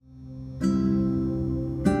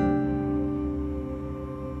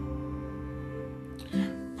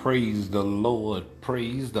Praise the Lord,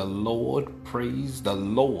 praise the Lord, praise the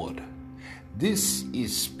Lord. This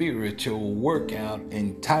is spiritual workout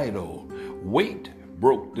entitled Wait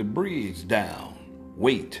Broke the Bridge Down.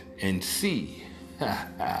 Wait and see.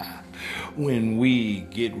 When we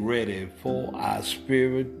get ready for our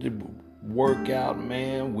spiritual workout,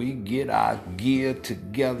 man, we get our gear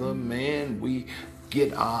together, man. We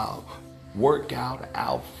get our workout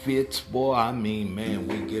outfits, boy. Man,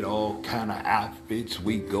 we get all kind of outfits.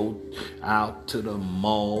 We go out to the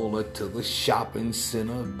mall or to the shopping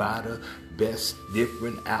center, buy the best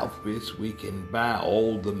different outfits we can buy,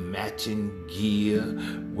 all the matching gear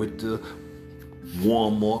with the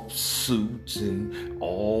warm-up suits and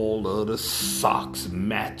all of the socks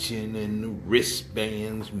matching and the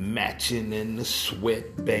wristbands matching and the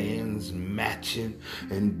sweatbands matching,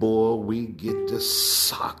 and boy, we get the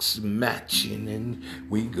socks matching and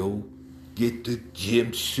we go get the gym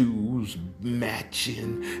shoes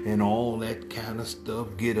matching and all that kind of stuff.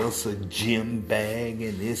 Get us a gym bag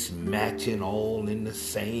and it's matching, all in the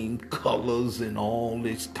same colors and all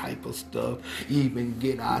this type of stuff. Even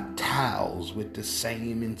get our towels with the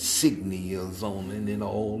same insignias on it and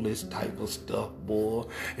all this type of stuff, boy.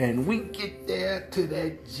 And we get there to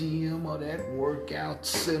that gym or that workout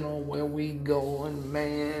center where we going,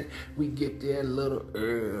 man. We get there a little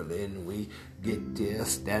early and we get there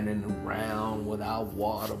standing around with our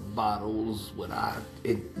water bottles with our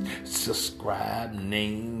subscribe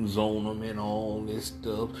names on them and all this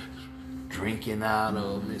stuff, drinking out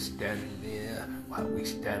of them, standing there while we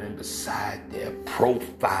standing beside their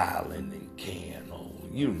profiling and can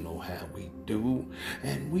on. You know how we do.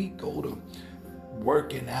 And we go to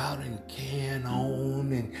working out and can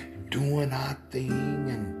on and doing our thing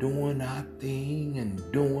and doing our thing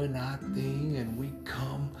and doing our thing, and we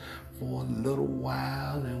come for a little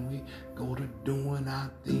while and we go to doing our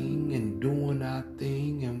thing and doing our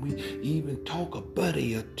thing, and we even talk a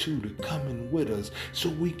buddy or two to come in with us, so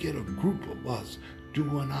we get a group of us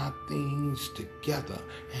doing our things together,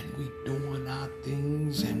 and we doing our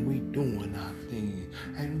things and we doing our things.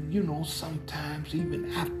 And you know, sometimes even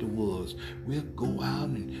afterwards we'll go out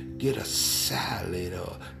and get a salad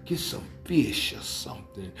or get some fish or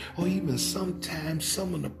something, or even sometimes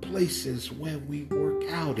some of the places where we work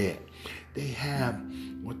out at, they have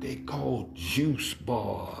what they call juice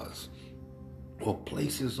bars, or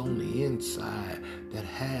places on the inside that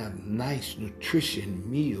have nice nutrition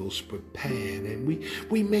meals prepared, and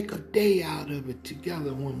we make a day out of it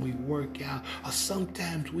together when we work out. Or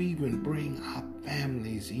sometimes we even bring our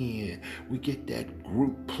families in. We get that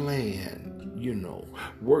group plan, you know,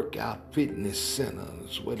 workout fitness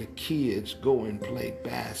centers where the kids go and play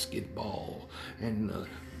basketball and the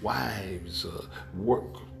wives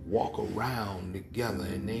walk around together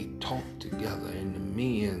and they talk together, and the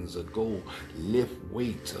men's will go lift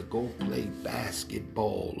weights or go play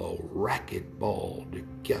basketball or racquetball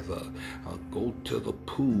together, or go to the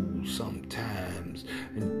pool sometimes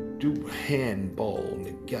and do handball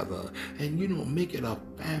together, and you know, make it a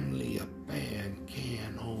family affair and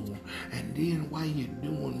can on. And then while you're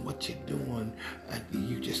doing what you're doing,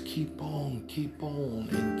 you just keep on and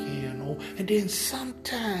can on. And then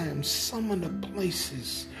sometimes some of the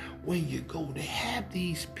places where you go, they have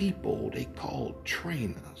these people they call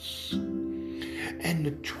trainers. And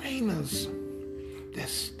the trainers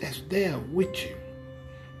that's there with you,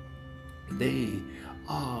 they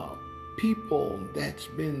are people that's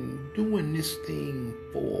been doing this thing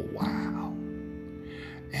for a while.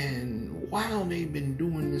 And while they've been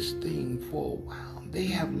doing this thing for a while, they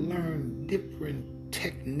have learned different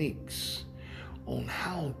techniques on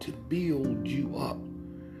how to build you up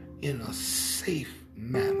in a safe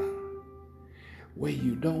manner, where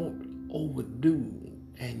you don't overdo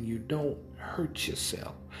and you don't hurt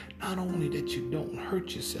yourself. Not only that you don't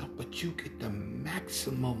hurt yourself, but you get the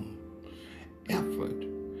maximum effort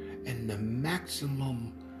and the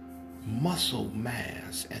maximum muscle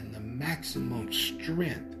mass and the maximum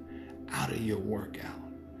strength out of your workout.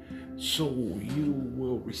 So you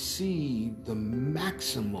will receive the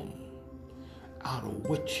maximum out of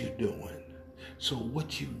what you're doing. So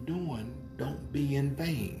what you're doing don't be in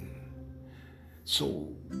vain. So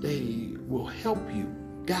they will help you,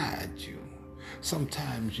 guide you.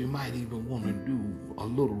 Sometimes you might even want to do a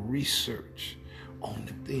little research on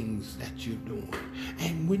the things that you're doing.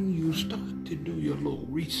 And when you start to do your little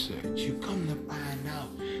research, you come to find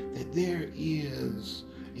out that there is,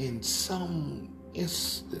 in some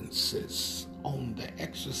instances on the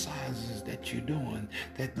exercises that you're doing,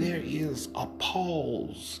 that there is a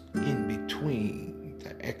pause in between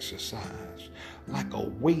the exercise, like a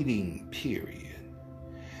waiting period.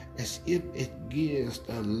 as if it gives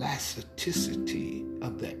the elasticity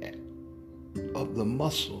of the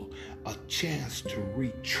muscle a chance to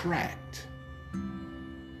retract,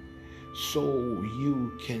 so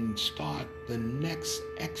you can start the next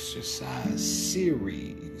exercise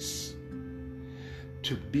series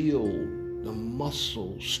to build the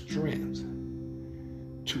muscle strength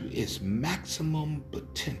to its maximum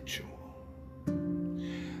potential.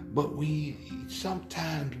 But we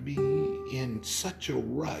sometimes be in such a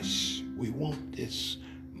rush. We want this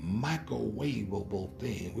microwavable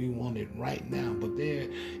thing. We want it right now. But there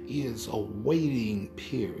is a waiting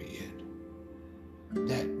period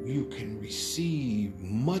that you can receive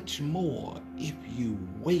much more if you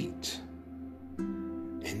wait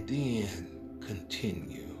and then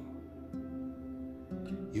continue.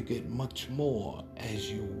 You get much more as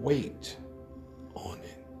you wait on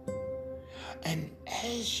it. And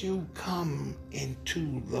as you come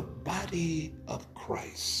into the body of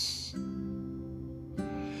Christ,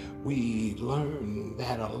 we learn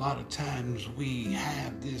that a lot of times we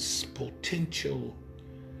have this potential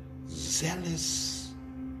zealous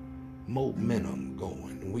momentum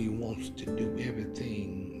going. We want to do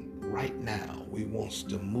everything right now. We want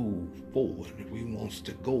to move forward. We want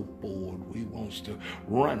to go forward. We want to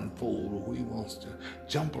run forward. We want to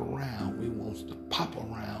jump around. We want to pop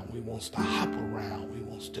around. We want to hop around. We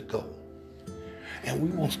want to go. And we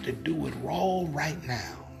want to do it all right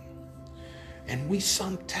now. And we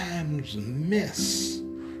sometimes miss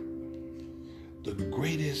the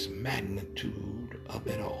greatest magnitude of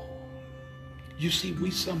it all. You see,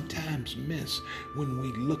 we sometimes miss when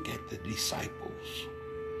we look at the disciples,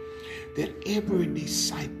 that every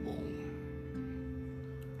disciple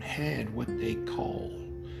had what they call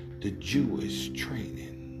the Jewish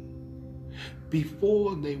training.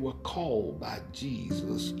 Before they were called by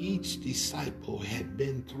Jesus, each disciple had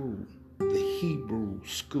been through the Hebrew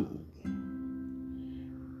school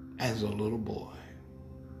as a little boy.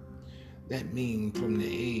 That means from the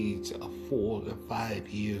age of 4 to 5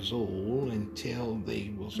 years old until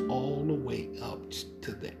they was all the way up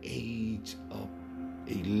to the age of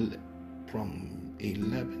 11. From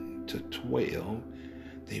 11 to 12,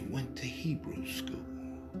 they went to Hebrew school.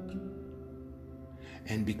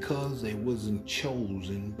 And because they wasn't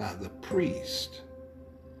chosen by the priest,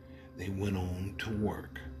 they went on to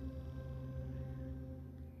work.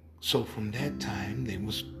 So from that time, they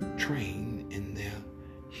was trained in their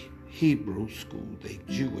Hebrew school, their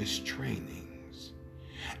Jewish trainings.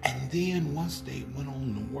 And then once they went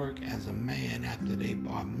on to work as a man after they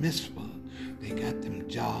bar mitzvah, they got them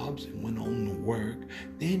jobs and went on to work.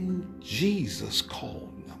 Then Jesus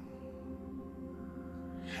called them.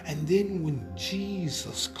 And then when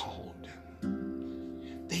Jesus called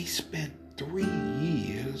them, they spent 3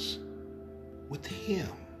 years with him.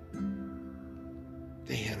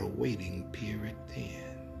 They had a waiting period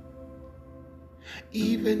then.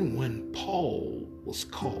 Even when Paul was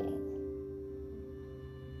called,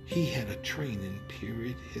 he had a training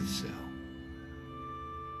period himself.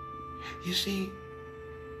 You see,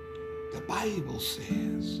 the Bible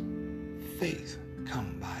says faith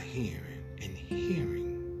come by hearing, and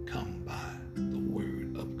hearing come by the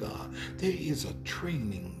word of God. There is a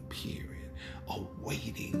training period, a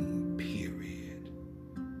waiting period.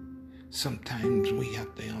 Sometimes we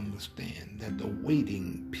have to understand that the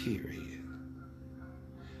waiting period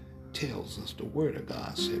tells us, the word of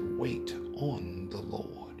God said, wait on the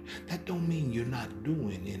Lord. That don't mean you're not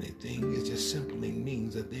doing anything. It just simply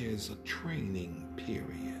means that there is a training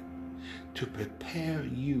period to prepare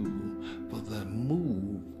you for the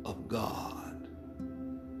move of God.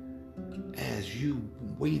 As you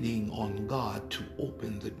waiting on God to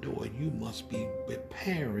open the door, you must be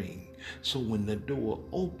preparing. So when the door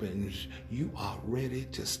opens, you are ready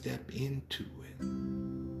to step into it.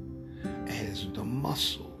 As the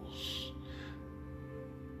muscles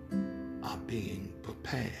are being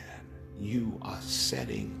prepared, you are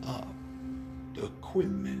setting up the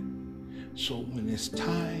equipment. So when it's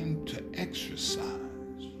time to exercise,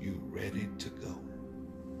 you're ready to go.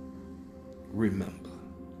 Remember,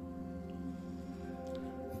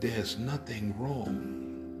 there's nothing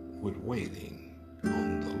wrong with waiting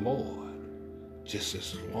on the Lord, just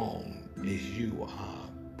as long as you are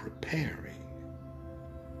preparing.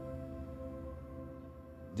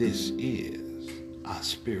 This is our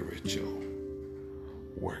spiritual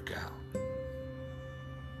workout.